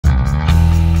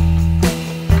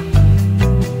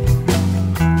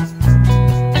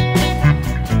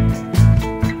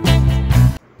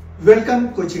Welcome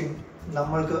Kochi.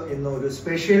 നമ്മൾക്ക് ഇന്ന് ഒരു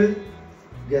സ്പെഷ്യൽ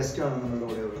ഗസ്റ്റ് ആണ് നമ്മുടെ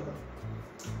കൂടെ ഉള്ളത്.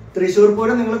 തൃശ്ശൂർ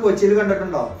പൂരം നിങ്ങൾ കൊച്ചിയിൽ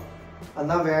കണ്ടിട്ടുണ്ടോ?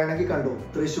 എന്നാ വേണമെങ്കിൽ കണ്ടു.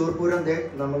 തൃശ്ശൂർ പൂരം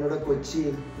നമ്മളുടെ കൊച്ചി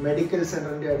മെഡിക്കൽ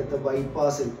സെന്ററിന്റെ അടുത്ത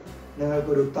ബൈപ്പാസിൽ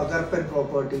നിങ്ങൾക്കൊരു തകർപ്പൻ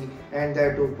property and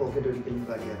that to pocket ഒരിക്കലും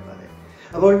കളിയാക്കാതെ.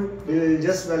 അപ്പോൾ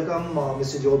just welcome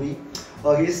mister Joby.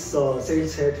 His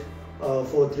sales head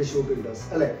four Thrissur builders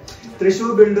അല്ലെ.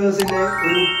 തൃശ്ശൂർ ബിൽഡേഴ്സിന്റെ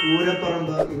ഒരു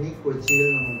പൂരപ്പറമ്പ് ഇനി കൊച്ചിയിൽ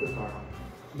നമുക്ക് കാണാം.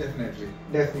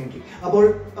 Definitely. അപ്പോൾ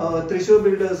തൃശ്ശൂർ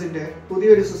ബിൽഡേഴ്സിന്റെ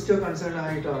പുതിയൊരു സിസ്റ്റർ കൺസേൺ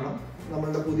ആയിട്ടാണ്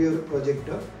നമ്മളുടെ പുതിയൊരു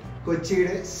പ്രൊജക്ട്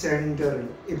കൊച്ചിയുടെ സെന്ററിൽ.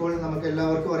 ഇപ്പോൾ നമുക്ക്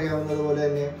എല്ലാവർക്കും അറിയാവുന്നതുപോലെ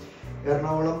തന്നെ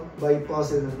എറണാകുളം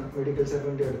ബൈപ്പാസിൽ നിന്ന് മെഡിക്കൽ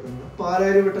സെന്ററിന്റെ അടുത്ത് നിന്ന്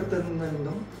പാലാരിവട്ടത്തിൽ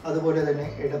നിന്നും അതുപോലെ തന്നെ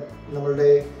നമ്മളുടെ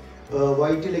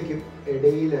വൈറ്റിലേക്കും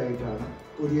ഇടയിലായിട്ടാണ്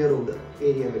പുതിയ റോഡ്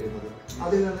ഏരിയ വരുന്നത്.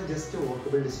 അതിൽ നിന്ന് just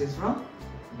walkable distance from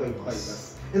bypass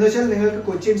എന്ന് വെച്ചാൽ നിങ്ങൾക്ക്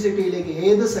കൊച്ചിൻ സിറ്റിയിലേക്ക്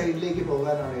ഏത് സൈഡിലേക്ക്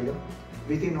പോകാനാണെങ്കിലും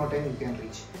within no time you can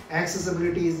reach.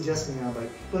 Accessibility is just nearby.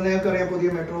 ഇപ്പോൾ നിങ്ങൾക്കറിയാം പുതിയ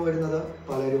മെട്രോ വരുന്നത്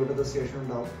പാലാരിവട്ടത്തെ സ്റ്റേഷൻ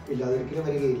ഉണ്ടാവും, ഇല്ലാതൊരിക്കലും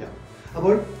വരികയില്ല.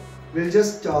 അപ്പോൾ will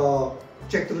just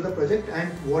check through the project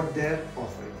and what they are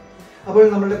offering. അപ്പോൾ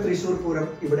നമ്മുടെ തൃശ്ശൂർ പൂരം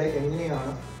ഇവിടെ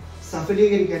എങ്ങനെയാണ്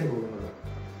സഫലീകരിക്കാൻ പോകുന്നത്?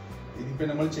 ഇതിപ്പോ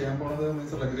നമ്മൾ ചെയ്യാൻ പോകുന്നത്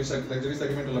ലക്ഷറി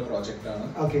സെഗ്മെന്റ് ഉള്ള പ്രോജക്റ്റ് ആണ്.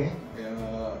 ഓക്കേ,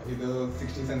 ഇത്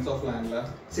 60 സെന്റ്സ് ഓഫ് ലാൻഡ്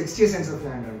 60 സെന്റ്സ് ഓഫ്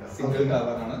ലാൻഡ് ഉണ്ട്. സിംഗിൾ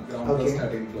ടവർ ആണ്. Ground plus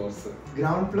 13 floors.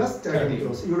 Ground plus 13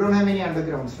 floors. You don't have any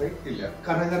അണ്ടർഗ്രൗണ്ട്സ് right? ഇല്ല.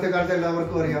 കാരണം ഇന്നത്തെ കാലത്ത്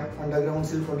എല്ലാവർക്കും അറിയാം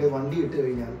അണ്ടർഗ്രൗണ്ട്സിൽ കൊണ്ട് വണ്ടി ഇട്ട്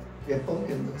കഴിഞ്ഞാൽ എപ്പം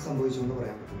എന്ത് സംഭവിച്ചു എന്ന്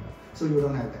പറയാൻ പറ്റില്ല. So you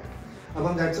don't have that.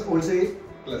 അപ്പം that's also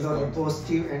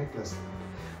positive and plus.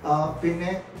 പിന്നെ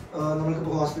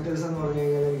നമുക്കിപ്പോൾ ഹോസ്പിറ്റൽസ് എന്ന് പറഞ്ഞു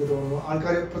കഴിഞ്ഞാൽ എനിക്ക് തോന്നുന്നു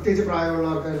ആൾക്കാർ പ്രത്യേകിച്ച് പ്രായമുള്ള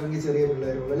ആൾക്കാർ അല്ലെങ്കിൽ ചെറിയ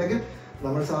പിള്ളേരുള്ള അല്ലെങ്കിൽ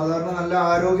നമ്മൾ സാധാരണ നല്ല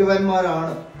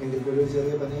ആരോഗ്യവാന്മാരാണ് എങ്കിൽ പോലും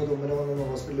ചെറിയ പനിയോ തുമ്മലോ വന്നൊന്ന്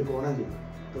ഹോസ്പിറ്റലിൽ പോകണമെങ്കിൽ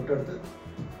തൊട്ടടുത്ത്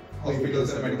മെഡിക്കൽ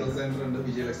സെന്റർ ഉണ്ട്.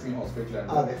 വിജയലക്ഷ്മി ഹോസ്പിറ്റലാണ്.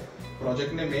 അതെ.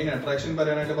 പ്രോജക്റ്റിന്റെ മെയിൻ അട്രാക്ഷൻ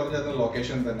പറയാനായിട്ട് പറഞ്ഞത്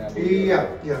ലൊക്കേഷൻ തന്നെയാണ്.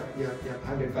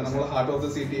 നമ്മൾ ഹാർട്ട് ഓഫ് ദ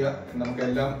സിറ്റി, നമുക്ക്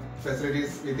എല്ലാം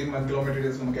ഫെസിലിറ്റീസ് വിത്തിൻ 1 കിലോമീറ്റർ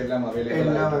നമുക്ക് എല്ലാം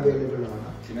അവൈലബിൾ ആണ്.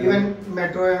 ഈവൻ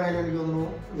മെട്രോ ആണെങ്കിലും എനിക്ക് തോന്നുന്നു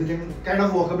within kind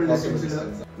of walkable ഡിസ്റ്റൻസിൽ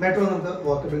metro നമുക്ക്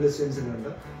വാക്കബിൾ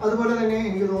ഡിസ്റ്റൻസിലുണ്ട്. അതുപോലെ തന്നെ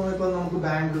എനിക്ക് തോന്നുന്നു ഇപ്പൊ നമുക്ക്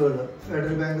ബാങ്കുകൾ,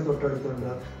 ഫെഡറൽ ബാങ്ക്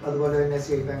തൊട്ടടുത്തുണ്ട്, അതുപോലെ തന്നെ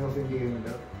സ്റ്റേറ്റ് ബാങ്ക് ഓഫ്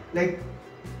ഇന്ത്യയുണ്ട്. ലൈക്ക്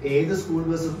ഏത് സ്കൂൾ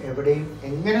ബസ്സും എവിടെയും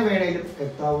എങ്ങനെ വേണേലും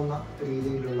എത്താവുന്ന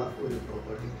രീതിയിലുള്ള ഒരു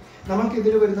പ്രോപ്പർട്ടി. നമുക്ക്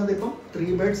ഇതിൽ വരുന്നത് ഇപ്പം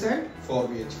 3 beds ആൻഡ് 4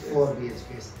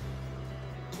 BHKs.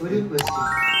 ഒരു ക്വസ്റ്റ്യൻ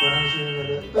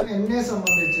ഇപ്പം എന്നെ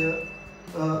സംബന്ധിച്ച്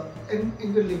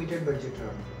എനിക്കൊരു ലിമിറ്റഡ്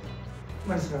ബഡ്ജറ്റാണ്,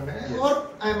 മനസ്സിലാവുന്നത്. Or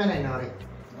I M N NRI.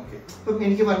 ഇപ്പം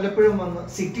എനിക്ക് വല്ലപ്പോഴും വന്ന്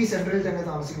സിറ്റി സെന്ററിൽ തന്നെ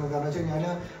താമസിക്കണം. കാരണം വെച്ചാൽ ഞാൻ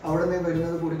അവിടെ നിന്ന്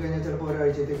വരുന്നത് കൂടി കഴിഞ്ഞാൽ ചിലപ്പോൾ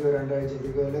ഒരാഴ്ചത്തേക്കോ 2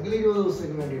 ആഴ്ചത്തേക്കോ അല്ലെങ്കിൽ 20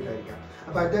 ദിവസത്തേക്ക് വേണ്ടിയിട്ടായിരിക്കാം.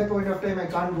 അപ്പോൾ at that point of time I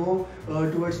can go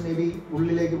towards may be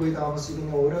ഉള്ളിലേക്ക് പോയി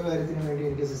താമസിക്കുന്ന ഓരോ കാര്യത്തിനും വേണ്ടി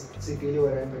എനിക്ക് സിറ്റിയിൽ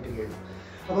വരാൻ പറ്റുകയില്ല.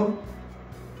 അപ്പം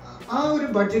ആ ഒരു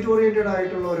ബഡ്ജറ്റ് ഓറിയന്റഡ്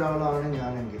ആയിട്ടുള്ള ഒരാളാണ്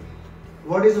ഞാനെങ്കിൽ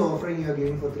what is offering you are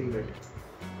giving four 3 bed?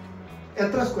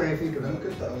 എത്ര സ്ക്വയർ ഫീറ്റ് ഉണ്ട്? നമുക്ക്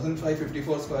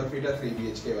 1554 square feet 3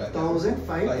 BHK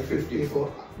 1554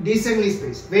 ഡീസെന്റ്ലി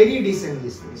space, very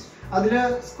ഡീസെന്റ്ലി space. അതില്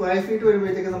സ്ക്വയർ ഫീറ്റ്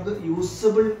വരുമ്പോഴത്തേക്ക് നമുക്ക്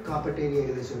യൂസബിൾ കാർപ്പറ്റ് ഏരിയ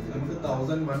ഏകദേശം നമുക്ക്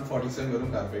 1147 വരും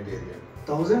കാർപ്പറ്റ് ഏരിയ.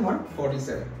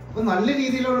 1147. അപ്പൊ നല്ല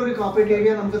രീതിയിലുള്ള ഒരു കാർപ്പറ്റ്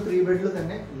ഏരിയ നമുക്ക് 3 ബെഡിൽ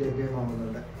തന്നെ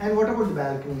ലഭ്യമാകുന്നുണ്ട്. And what about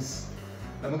balconies?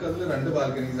 നമുക്ക് അതിൽ 2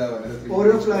 ബാൽക്കണീസ് ആണ് വരുന്നത്.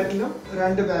 ഓരോ ഫ്ലാറ്റിലും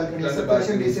 2 ബാൽക്കണീസ്,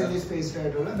 അത്യാവശ്യം ഡീസെന്റ്ലി സ്പേസ്ഡ്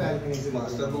ആയിട്ടുള്ള ബാൽക്കണീസ്.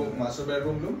 മാസ്റ്റർ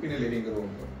ബെഡ്റൂമിലും പിന്നെ ലിവിംഗ്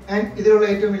റൂമിലും. ആൻഡ് ഇതിലുള്ള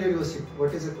ഏറ്റവും വലിയൊരു question,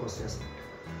 what is the cost estimate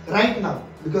right now?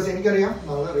 Because എനിക്കറിയാം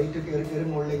നാളെ റേറ്റ് കയറി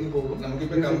മുകളിലേക്ക് പോകും.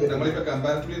 നമ്മളിപ്പോ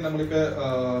കമ്പാരിറ്റീവ്ലി നമ്മളിപ്പോ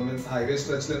മീൻസ് ഹൈവേ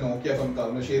സ്ട്രെച്ചിൽ നോക്കിയാൽ from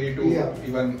Kalamassery to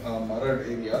even മറഡ്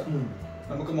area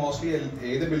നമുക്ക് മോസ്റ്റ്ലി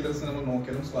ഏത് ബിൽഡേഴ്സ് നമ്മൾ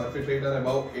നോക്കിയാലും square feet rate R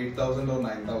above 8,000 or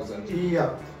 9,000.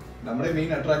 നമ്മുടെ മെയിൻ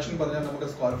അട്രാക്ഷൻ പറഞ്ഞാൽ നമുക്ക്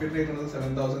സ്ക്വയർ ഫീറ്റ് റേറ്റ് ഉള്ളത്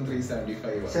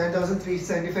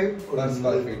 7,375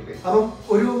 സ്ക്വയർ ഫീറ്റ്. അപ്പം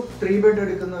ഒരു 3 bed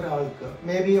എടുക്കുന്ന ഒരാൾക്ക്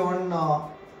മേ ബി ഓൺ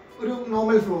ഒരു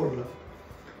നോർമൽ ഫ്ലോറിൽ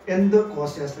എന്ത്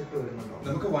കോസ്റ്റ് ആസ്പെക്ട് വരുന്നുണ്ടോ?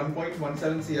 നമുക്ക്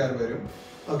 1.17 CR വരും,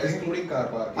 എക്സ്ക്ലൂഡിംഗ് കാർ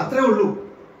പാർക്കിംഗ്. അത്രേ ഉള്ളൂ?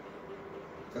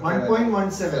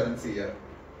 1.17 CR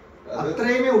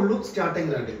അത്രയുമേ ഉള്ളൂ starting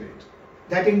rate.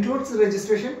 That includes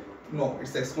registration? No,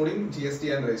 it's excluding GST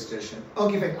and registration.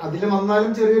 Okay, fine. അതിൽ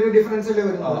വന്നാലും ചെറിയൊരു ഡിഫറൻസ് അല്ലേ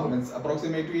വരുന്നത്? Means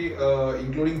approximately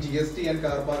including GST and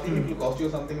car parking it will cost you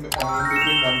something in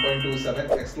between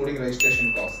 1.27 excluding registration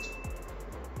cost.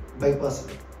 Bypass.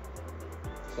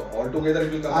 So altogether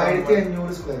it will come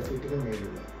 1500 square ഫീറ്റിന്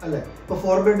മേലുള്ള അല്ലേ? ഇപ്പൊ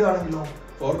 4 bed ആണെങ്കിലോ?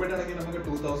 4 bed ആണെങ്കിൽ നമുക്ക്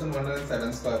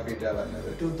 2107 സ്ക്വയർ ഫീറ്റ് ആണ് വരുന്നത്.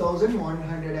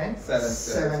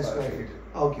 2107 സ്ക്വയർ ഫീറ്റ്.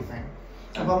 Okay, fine.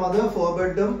 അപ്പം അത് 4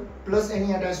 bedroom plus any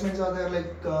attachments are there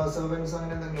like servants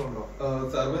അങ്ങനെ എന്തെങ്കിലും ഉണ്ടോ?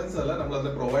 സർവൻസ് അല്ല, നമ്മൾ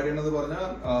അതിൽ പ്രൊവൈഡ് ചെയ്യുന്നത് പറഞ്ഞാൽ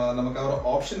നമുക്ക് ആ ഒരു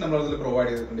ഓപ്ഷൻ നമ്മൾ അതിൽ പ്രൊവൈഡ്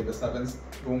ചെയ്തിട്ടുണ്ട്. ഇപ്പൊ സർവൻസ്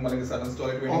റൂം അല്ലെങ്കിൽ സർവൻസ്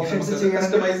ടോയ്ലറ്റ് വേണ്ടി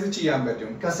കസ്റ്റമൈസ് ചെയ്യാൻ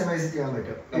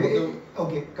പറ്റും. നമുക്ക്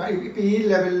ഓക്കെ, ഇപ്പൊ ഈ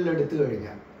ലെവലിൽ എടുത്തു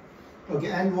കഴിഞ്ഞാൽ okay,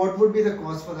 and what would be the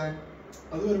cost for that?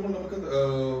 അത് വരുമ്പോൾ നമുക്ക്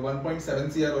 1.7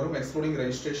 CR വരും excluding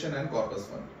registration and corpus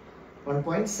fund.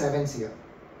 1.7 CR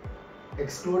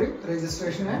excluding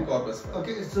registration and corpus.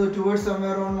 Okay, so towards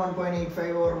somewhere around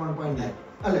 1.85 or 1.9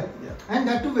 അല്ലേ? And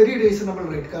that too very reasonable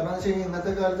rate. കാരണം എന്ന് വെച്ച് കഴിഞ്ഞാൽ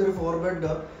ഇന്നത്തെ കാലത്ത് ഒരു 4 bed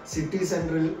സിറ്റി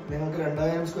സെന്ററിൽ നിങ്ങൾക്ക്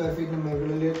 2000 സ്ക്വയർ ഫീറ്റിന്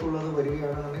മുകളിലേക്കുള്ളത്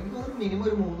വരികയാണെന്നുണ്ടെങ്കിൽ അത് മിനിമം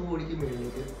ഒരു 3 കോടിക്ക്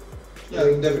മുകളിലേക്ക്.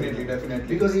 Definitely.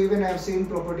 Because even I have seen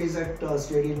properties at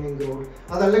Stadium Link Road.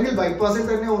 അതല്ലെങ്കിൽ ബൈപ്പാസിൽ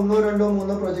തന്നെ 1, 2,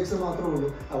 3 പ്രോജക്ട്സ് മാത്രമേ ഉള്ളൂ.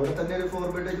 അവിടെ തന്നെ ഒരു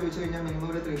 4 bed ചോദിച്ചു കഴിഞ്ഞാൽ മിനിമം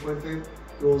ഒരു 3.5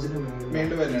 crores in a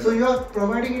million. So you are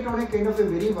providing it on a kind of a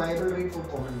very viable rate for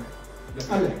common man.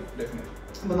 Definitely.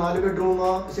 അപ്പോൾ 4 bedroom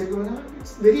ശരിക്കും പറഞ്ഞാൽ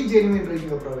it's very genuine rate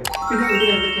you are providing. പിന്നെ ഇതിൽ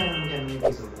എന്തൊക്കെയാണ് നമുക്ക്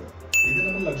amenities ഉള്ളത്? ഇത്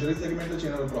നമ്മൾ ലക്ഷറി സെഗ്മെന്റിൽ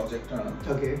ചെയ്യുന്ന ഒരു പ്രോജക്റ്റ് ആണ്.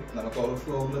 ഓക്കെ, നമുക്ക് ഓരോ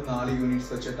ഫ്ലോറിൽ 4 യൂണിറ്റ്സ്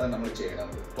വെച്ചിട്ടാണ് നമ്മൾ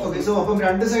ചെയ്യുന്നത്. ഓക്കെ, സോ അപ്പം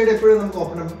രണ്ട് സൈഡ് എപ്പോഴും നമുക്ക്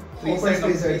ഓപ്പൺ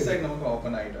സൈഡ് നമുക്ക്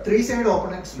ഓപ്പൺ ആയിട്ട് 3 സൈഡ്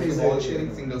ഓപ്പൺ സ്പേസ് വാൾ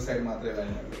ഷെയറിംഗ് സിംഗിൾ സൈഡ് മാത്രമേ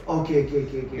വരുന്നുള്ളൂ. ഓക്കെ.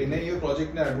 പിന്നെ ഈ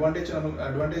പ്രോജക്റ്റിന്റെ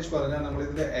അഡ്വാൻറ്റേജ് പറഞ്ഞാൽ നമ്മൾ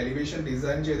ഇതിന്റെ എലിവേഷൻ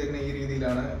ഡിസൈൻ ചെയ്തിരിക്കുന്ന ഈ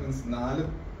രീതിയിലാണ്. മീൻസ്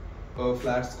 4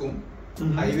 ഫ്ലാറ്റ്സ്ക്കും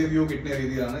ഹൈവേ വ്യൂ കിട്ടുന്ന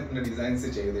രീതിയിലാണ് ഇതിന്റെ ഡിസൈൻസ്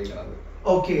ചെയ്തിരിക്കുന്നത്.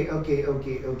 ഓക്കെ.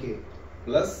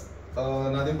 പ്ലസ്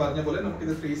ആദ്യം പറഞ്ഞ പോലെ നമുക്ക്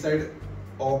ഇത് 3 സൈഡ്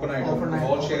open ആയിട്ട്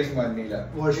wall sharing വന്നില്ല.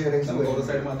 നമുക്ക് ഒരു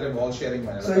സൈഡ് മാത്രമേ wall sharing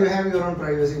വന്നില്ല. So you have your own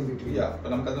privacy in between. Yeah, അപ്പോൾ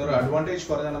നമുക്ക് അതൊരു അഡ്വാൻറ്റേജ്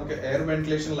പറഞ്ഞാൽ നമുക്ക് എയർ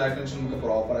വെന്റിലേഷൻ ലൈറ്റ് വെന്റിലേഷൻ നമുക്ക്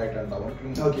പ്രോപ്പർ ആയിട്ട് ഉണ്ടാവും.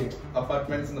 Okay.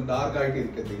 അപ്പാർട്ട്മെന്റ്സ് ഡാർക്ക് ആയിട്ട്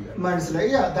ഇരിക്കത്തില്ല. മനസ്സിലായി.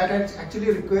 Yeah, that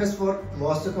actually requires for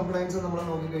vastu complaints നമ്മൾ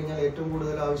നോക്കി കഴിഞ്ഞാൽ ഏറ്റവും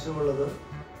കൂടുതൽ ആവശ്യമുള്ളത്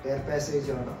എയർ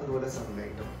പാസേജ് ആണ്, അതുപോലെ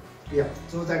സൺലൈറ്റും. Yeah,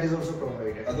 so that is also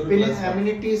provided. പിന്നെ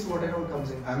amenities what all comes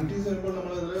in? Amenities വരുമ്പോൾ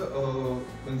നമ്മൾ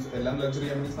മീൻസ് എല്ലാം ലക്ഷറി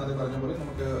amenities ആണ് പറഞ്ഞ പോലെ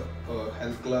നമുക്ക്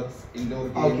health clubs, indoor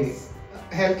games.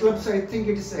 Health clubs I think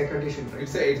it is air conditioned, right?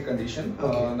 It's a air condition.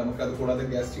 നമുക്ക് അത്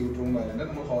കൂടാതെ ഗസ്റ്റ് യൂട്ട് റൂം വരുന്നുണ്ട്.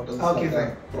 നമ്മൾ ഹോട്ടൽസ്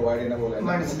പ്രൊവൈഡ് ചെയ്യുന്ന പോലെ.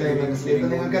 മനസ്സിലായി.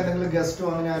 നിങ്ങൾക്ക് എന്തെങ്കിലും ഗസ്റ്റോ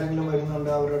അങ്ങനെ ആരെങ്കിലും വരുന്നുണ്ട്,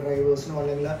 അവരുടെ ഡ്രൈവേഴ്സിനോ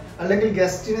അല്ലെങ്കിൽ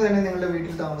ഗസ്റ്റിന് തന്നെ നിങ്ങളുടെ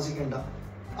വീട്ടിൽ താമസിക്കണ്ട,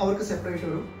 അവർക്ക് സെപ്പറേറ്റ്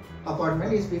ഒരു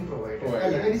apartment is being provided.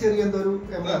 അല്ലെങ്കിൽ ചെറിയ എന്തോ ഒരു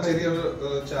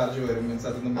ചാർജ് വരും. മീൻസ്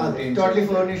അത് totally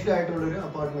furnished ആയിട്ടുള്ള ഒരു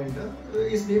apartment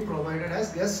is being provided as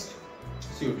guest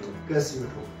suite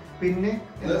room. പിന്നെ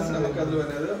നമുക്ക് അതിൽ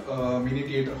വരുന്നത് മിനി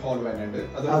തിയേറ്റർ ഹാൾ വരുന്നുണ്ട്.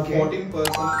 അത്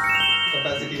 14%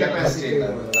 കപ്പാസിറ്റി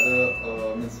ചെയ്യുന്നത്. അത്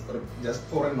means just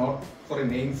for A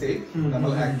name sake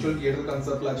നമ്മൾ ആക്ച്വൽ തിയേറ്റർ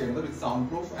കൺസെപ്റ്റിലാണ് ചെയ്യുന്നത് വിത്ത് sound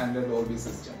proof and Dolby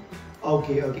system.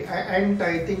 Okay. And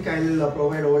I think I'll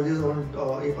provide all this on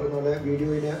ഈ പറഞ്ഞ പോലെ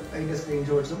വീഡിയോയില് അതിന്റെ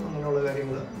സ്ക്രീൻഷോട്ട്സും അങ്ങനെയുള്ള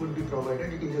കാര്യങ്ങൾ would be provided.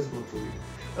 You can just go through it.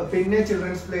 പിന്നെ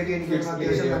ചിൽഡ്രൻസ് പ്ലേ ഏരിയ എനിക്ക്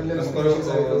അത്യാവശ്യം നല്ല സ്പേസ്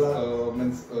ആയിട്ടുള്ള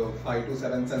മീൻസ് 5 to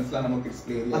 7 സെൻസിലാണ് നമുക്ക്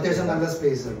ഡിസ്പ്ലേ ഏരിയ അത്യാവശ്യം നല്ല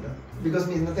സ്പേസ് ഉണ്ട്. ബിക്കോസ്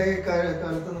ഇന്നത്തെ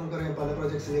കാലത്ത് നമുക്കറിയാം പല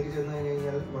പ്രോജക്ട്സിലേക്ക് ചെന്ന്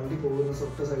കഴിഞ്ഞാൽ വണ്ടി പോകുന്ന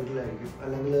സൊട്ട സൈഡിലായിരിക്കും,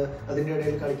 അല്ലെങ്കിൽ അതിന്റെ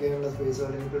ഇടയിൽ കളിക്കാനുള്ള സ്പേസോ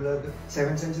അല്ലെങ്കിൽ പിള്ളേർക്ക്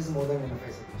 7 census more than enough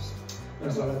I suppose.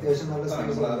 അത്യാവശ്യം നല്ല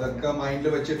സ്പേസ് അതൊക്കെ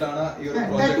മൈൻഡിൽ വെച്ചിട്ടാണ് ഈ ഒരു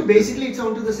project. Basically it's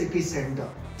out to the city centre.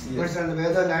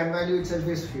 Where the land value itself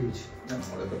is huge.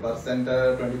 Per center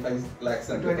 25 lakhs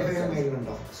and 25 million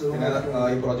ഉണ്ടോ? So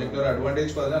ഈ പ്രോജക്റ്റിന്റെ ഒരു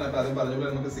അഡ്വാൻറ്റേജ് പറഞ്ഞാൽ ആദ്യം പറഞ്ഞ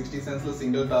പോലെ നമുക്ക് 60 സെൻസിൽ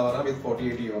സിംഗിൾ ടവർ വിത്ത്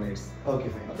 48 യൂണിറ്റ്സ്. Okay,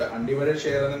 fine. അപ്പോൾ അൺഡിവൈഡഡ്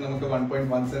ഷെയർ ആണ് നമുക്ക്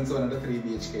 1.1 സെൻസ് വന്നിട്ട്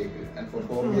 3BHK and for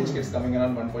 4BHK it's coming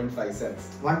around 1.5 cents.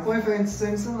 1.5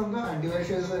 cents നമുക്ക് അൺഡിവൈഡഡ്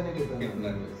ഷെയർസ് തന്നെ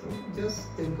കിട്ടുന്നുണ്ട്. Just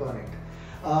think on it.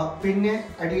 പിന്നെ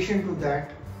addition to that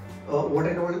what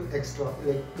and all extra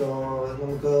like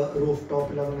നമുക്ക് roof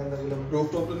ടോപ്പിൽ അങ്ങനെ എന്തെങ്കിലും? റൂഫ്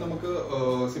ടോപ്പിൽ നമുക്ക്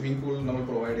സ്വിമ്മിംഗ് പൂൾ നമ്മൾ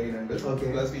പ്രൊവൈഡ് ചെയ്യുന്നുണ്ട്.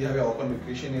 Plus we have A open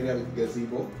recreation area with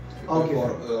gazebo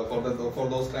for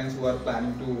those clients who are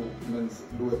planning to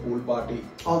do a pool party.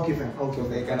 Okay, fine. So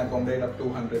they can accommodate up to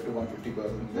 100 to 150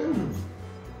 persons there.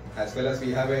 As well as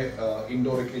we have a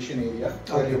indoor recreation area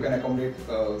where you can accommodate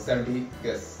 70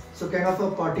 guests. So kind of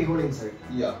a party hall inside.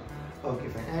 Yeah. Okay,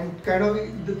 fine. And kind of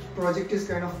the project is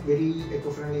kind of very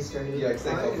eco-friendly style. Yeah, it's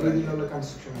eco-friendly.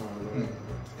 Construction ആണ്.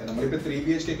 നമ്മളിപ്പോ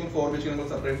 3BHK ക്കും 4BHK നമ്മൾ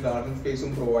separate garden സ്പേസും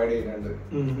provide ചെയ്യുന്നുണ്ട്.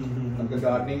 നമുക്ക്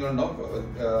gardening ഉണ്ടാവും.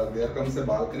 there comes a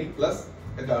balcony plus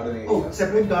a garden area.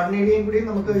 Separate garden ഏരിയയും കൂടി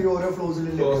നമുക്ക് ഈ ഓരോ ഫ്ലോർസിൽ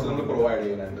നമ്മൾ പ്രൊവൈഡ്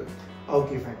ചെയ്യുന്നുണ്ട്.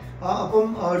 Okay, fine. അപ്പം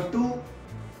to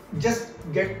just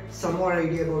get some more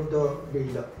idea about the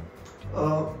builder.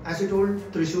 As you told,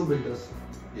 Thrissur builders.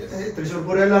 Yes. Thrissur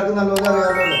Pooram എല്ലാവർക്കും നല്ലപോലെ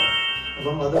അറിയാമല്ലോ.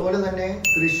 അപ്പം അതുപോലെ തന്നെ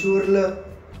തൃശ്ശൂരില്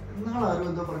ആരും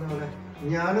എന്തോ പറഞ്ഞ പോലെ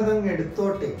ഞാനതങ്ങ്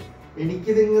എടുത്തോട്ടെ,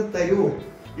 എനിക്കിതിങ്ങ് തരുമോ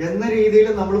എന്ന രീതിയിൽ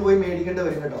നമ്മൾ പോയി മേടിക്കേണ്ടി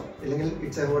വരും കേട്ടോ. അല്ലെങ്കിൽ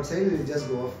it's A hot sale, just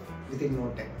go of within no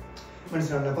time.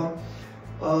 മനസ്സിലാണല്ലോ. അപ്പം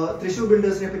തൃശ്ശൂർ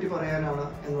ബിൽഡേഴ്സിനെ പറ്റി പറയാനാണ്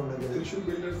എന്നുണ്ടെങ്കിൽ തൃശ്ശൂർ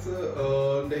ബിൽഡേഴ്സ്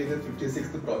ഇത്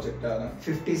 56th project ആണ്.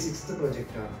 56th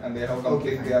project ആണ്. And they have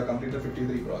completed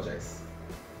 53 projects.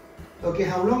 Okay,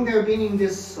 how long they have been in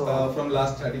this? From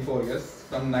last 34 years,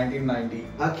 from 1990.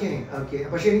 Okay.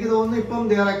 പക്ഷെ എനിക്ക് തോന്നുന്നു ഇപ്പം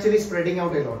they are actually spreading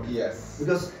out a lot. Yes.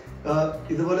 Because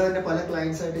ഇതുപോലെ തന്നെ പല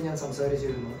clients ആയിട്ട് ഞാൻ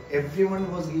സംസാരിച്ചിരുന്നു. Everyone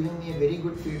was giving me a very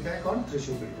good feedback on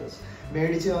Thrissur builders.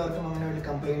 മേടിച്ച ആർക്കും അങ്ങനെ വലിയ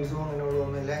കംപ്ലൈൻസോ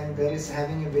അങ്ങനെയുള്ളതൊന്നുമില്ല. And there is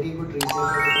having a very good resale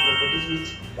of the properties which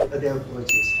they have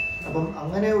purchased. അപ്പം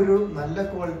അങ്ങനെ ഒരു നല്ല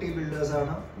ക്വാളിറ്റി ബിൽഡേഴ്സ്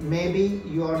ആണ്. May be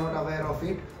you are not aware of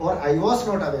it or I was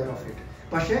not aware of it.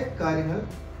 പക്ഷേ കാര്യങ്ങൾ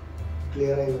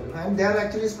clear ആയി വരുന്നു. And they are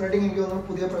actually spreading എനിക്ക് തോന്നുന്നു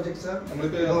പുതിയ projects.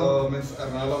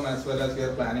 Ernakulam as well as we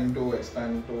are planning to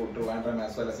expand to Trivandrum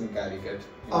as well as in Calicut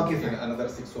in another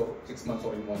 6 months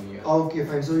or in 1 year. Okay,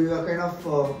 fine. So you are kind of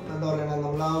എന്താ പറയുക,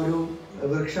 നമ്മൾ ആ ഒരു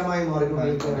വൃക്ഷമായി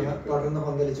മാറിക്കൊണ്ടിരിക്കുകയാണ്, പടർന്ന്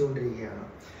പന്തലിച്ചുകൊണ്ടിരിക്കുകയാണ്.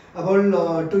 അപ്പോൾ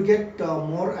ടു ഗെറ്റ്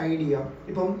മോർ ഐഡിയ,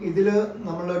 ഇപ്പം ഇതില്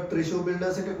നമ്മൾ തൃശ്ശൂർ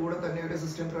ബിൽഡേഴ്സിന്റെ കൂടെ തന്നെ ഒരു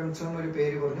സിസ്റ്റം കൺസേൺ ഒരു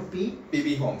പേര് പറഞ്ഞു, PB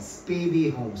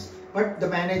Homes. But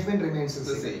the management remains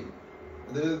the same.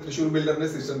 ഇത് തൃശ്ശൂർ ബിൽഡറിന്റെ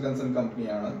സിസ്റ്റർ കൺസേൺ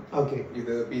കമ്പനിയാണ്.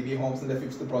 ഇത് PB ഹോംസിന്റെ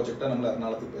 5th പ്രോജക്റ്റ് ആണ് നമ്മൾ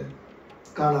എറണാകുളത്ത്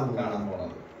കാണാൻ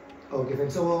പോകുന്നത്. Okay,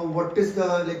 fine. So what is the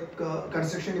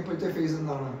construction ഇപ്പോഴത്തെ ഫേസ്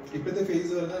എന്താണ്? ഇപ്പോഴത്തെ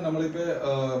ഫേസ് പറഞ്ഞാൽ നമ്മളിപ്പോ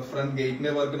ഫ്രണ്ട്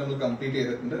ഗേറ്റിന്റെ വർക്ക് നമ്മൾ കംപ്ലീറ്റ്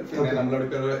ചെയ്തിട്ടുണ്ട്. പിന്നെ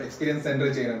നമ്മളവിടെ ഒരു എക്സ്പീരിയൻസ് സെന്റർ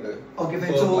ചെയ്യുന്നുണ്ട്. Okay,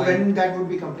 fine. So when that would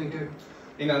be completed?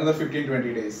 In another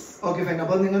 15-20 days. Okay, fine.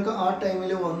 അപ്പോൾ നിങ്ങൾക്ക് ആ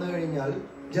ടൈമിൽ വന്നു കഴിഞ്ഞാൽ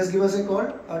just give us a call.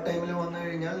 ആ ടൈമിൽ വന്നു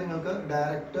കഴിഞ്ഞാൽ നിങ്ങൾക്ക്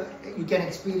direct you can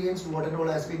experience what and all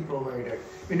has been provided.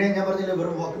 പിന്നെ ഞാൻ പറഞ്ഞില്ലേ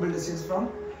വെറും walkable distance from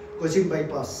Cochin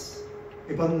bypass.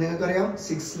 ഇപ്പം നിങ്ങൾക്കറിയാം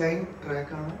 6 ലൈൻ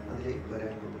ട്രാക്ക് ആണ് അതിലേക്ക്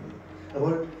വരാൻ പോകുന്നത്.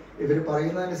 അപ്പോൾ ഇവർ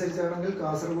പറയുന്ന അനുസരിച്ചാണെങ്കിൽ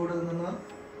കാസർഗോഡ് നിന്ന്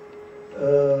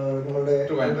നമ്മളുടെ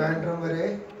ട്രിവാൻഡ്രം വരെ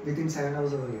വിത്തിൻ 7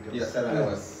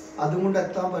 hours അതുകൊണ്ട്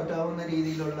എത്താൻ പറ്റാവുന്ന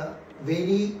രീതിയിലുള്ള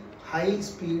very high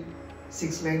speed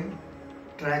 6 line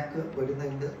track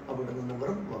വരുന്നുണ്ട് അവിടെ നിന്ന്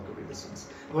വെറും വാക്കബിൾ ഡിസ്റ്റൻസ്.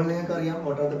 അപ്പോൾ നിങ്ങൾക്ക് അറിയാം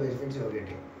what are the benefits you are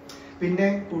getting. പിന്നെ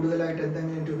കൂടുതലായിട്ട്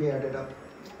എന്തെങ്കിലും ടു ബി ആഡഡ് അപ്പ്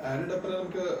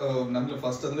നമുക്ക് നമ്മൾ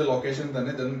ഫസ്റ്റ് അതിന്റെ ലൊക്കേഷൻ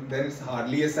തന്നെ then it's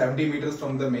hardly a 70 meters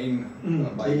from the main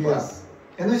bypass.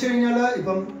 എന്ന് വെച്ച് കഴിഞ്ഞാൽ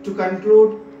ഇപ്പം to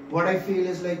conclude what I feel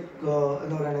is like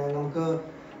എന്താ പറയുക, നമുക്ക്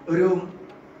ഒരു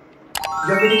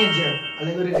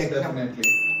അല്ലെങ്കിൽ ഒരു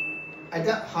at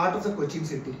the heart of the Cochin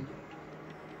city.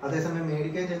 അതേസമയം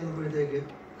മേടിക്കാൻ ചെന്നപ്പോഴത്തേക്ക്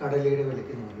കടലയുടെ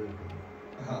വിലയ്ക്ക് നമുക്ക് കിട്ടും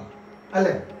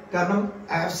അല്ലേ? കാരണം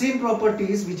I have seen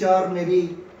properties which are may be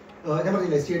ഞാൻ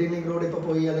പറഞ്ഞില്ലേ സ്റ്റേഡിയം ലിങ്ക് റോഡ് ഇപ്പോൾ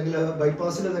പോയി അല്ലെങ്കിൽ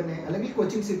ബൈപ്പാസിൽ തന്നെ അല്ലെങ്കിൽ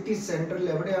കൊച്ചിൻ സിറ്റി സെൻട്രൽ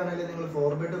എവിടെയാണെങ്കിലും നിങ്ങൾ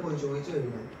 4 bed പോയി ചോദിച്ചു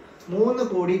കഴിഞ്ഞാൽ 3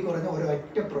 കോടി കുറഞ്ഞ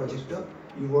ഒരൊറ്റ project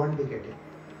you won't be getting.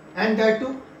 And that to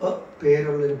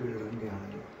പേരുള്ളൊരു ബിൽഡറിന്റെ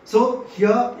ആണെങ്കിൽ. So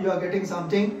here you are getting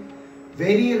something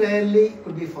very rarely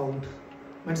could be found.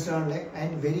 മനസ്സിലാണല്ലേ?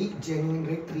 And very genuine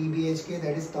rate 3 BHK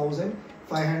that is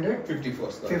 1554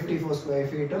 square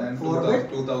feet, 4 bed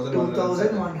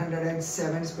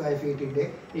 2107 square feet inde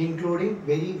including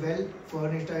very well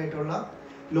furnished ആയിട്ടുള്ള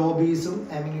ലോബീസും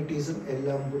അമ്യൂണിറ്റീസും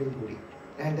എല്ലാം കൂടി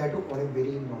and that on a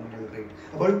very nominal rate.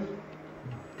 അപ്പോൾ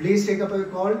please take up A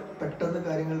call. പെട്ടെന്ന്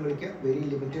കാര്യങ്ങൾ വിളിക്കുക. Very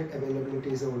limited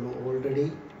അവൈലബിലിറ്റീസേ ഉള്ളൂ. Already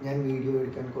ഞാൻ video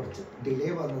എടുക്കാൻ കുറച്ച് ഡിലേ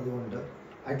വന്നതുകൊണ്ട്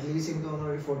അറ്റ്ലീസ്റ്റ് എനിക്ക്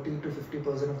തോന്നുന്നു ഒരു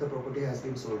 40-50% of the property has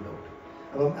been sold out.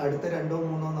 അപ്പം അടുത്ത 2,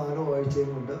 3, 4 ആഴ്ചയും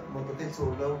കൊണ്ട് മൊത്തത്തിൽ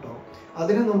സോൾഡ് ഔട്ട് ആവും.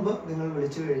 അതിനു മുമ്പ് നിങ്ങൾ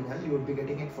വിളിച്ചു കഴിഞ്ഞാൽ you would be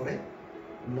getting it for A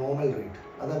normal rate.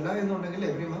 അതല്ല എന്നുണ്ടെങ്കിൽ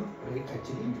every month rate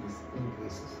actually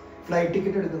increases. Flight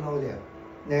ticket എടുക്കുന്ന പോലെയാണ്.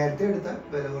 നേരത്തെ എടുത്താൽ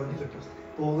വില കുറഞ്ഞ് കിട്ടും.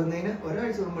 പോകുന്നതിന്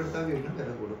ഒരാഴ്ച മുമ്പ് എടുത്താൽ വീണ്ടും വില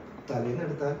കൂടും. തലേന്ന്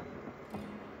എടുത്താൽ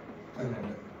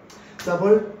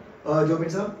അപ്പോൾ Jobin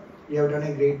sir, you have done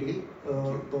A great deal.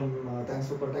 Thanks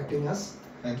for protecting us.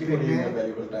 Thank you for giving your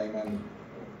valuable time and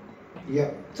yeah,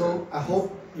 so I hope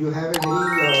you have a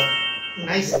very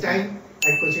nice time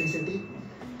at Cochin City.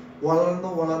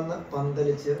 വളർന്ന്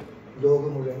പന്തലിച്ച്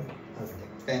ലോകം മുഴുവൻ ആകട്ടെ.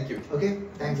 Thank you. Okay,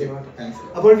 thanks a lot. Thanks.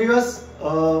 അപ്പോൾ viewers,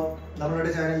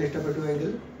 നമ്മളുടെ channel ഇഷ്ടപ്പെട്ടുവെങ്കിൽ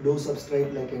do subscribe,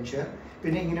 like and share.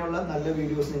 പിന്നെ ഇങ്ങനെയുള്ള നല്ല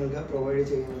വീഡിയോസ് നിങ്ങൾക്ക് പ്രൊവൈഡ്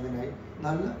ചെയ്യുന്നതിനായി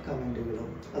നല്ല കമൻറ്റുകളും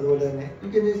അതുപോലെ തന്നെ you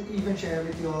can even share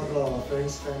with your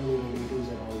friends, family, relatives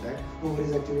and all that who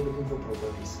is actually looking for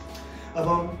properties.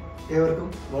 അപ്പം ഏവർക്കും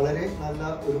വളരെ നല്ല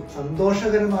ഒരു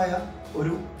സന്തോഷകരമായ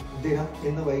ഒരു ദിനം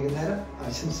ഇന്ന് വൈകുന്നേരം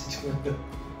ആശംസിച്ചുകൊണ്ട്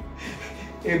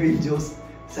Ebin Jose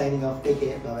signing off. Take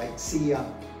care, by, see you.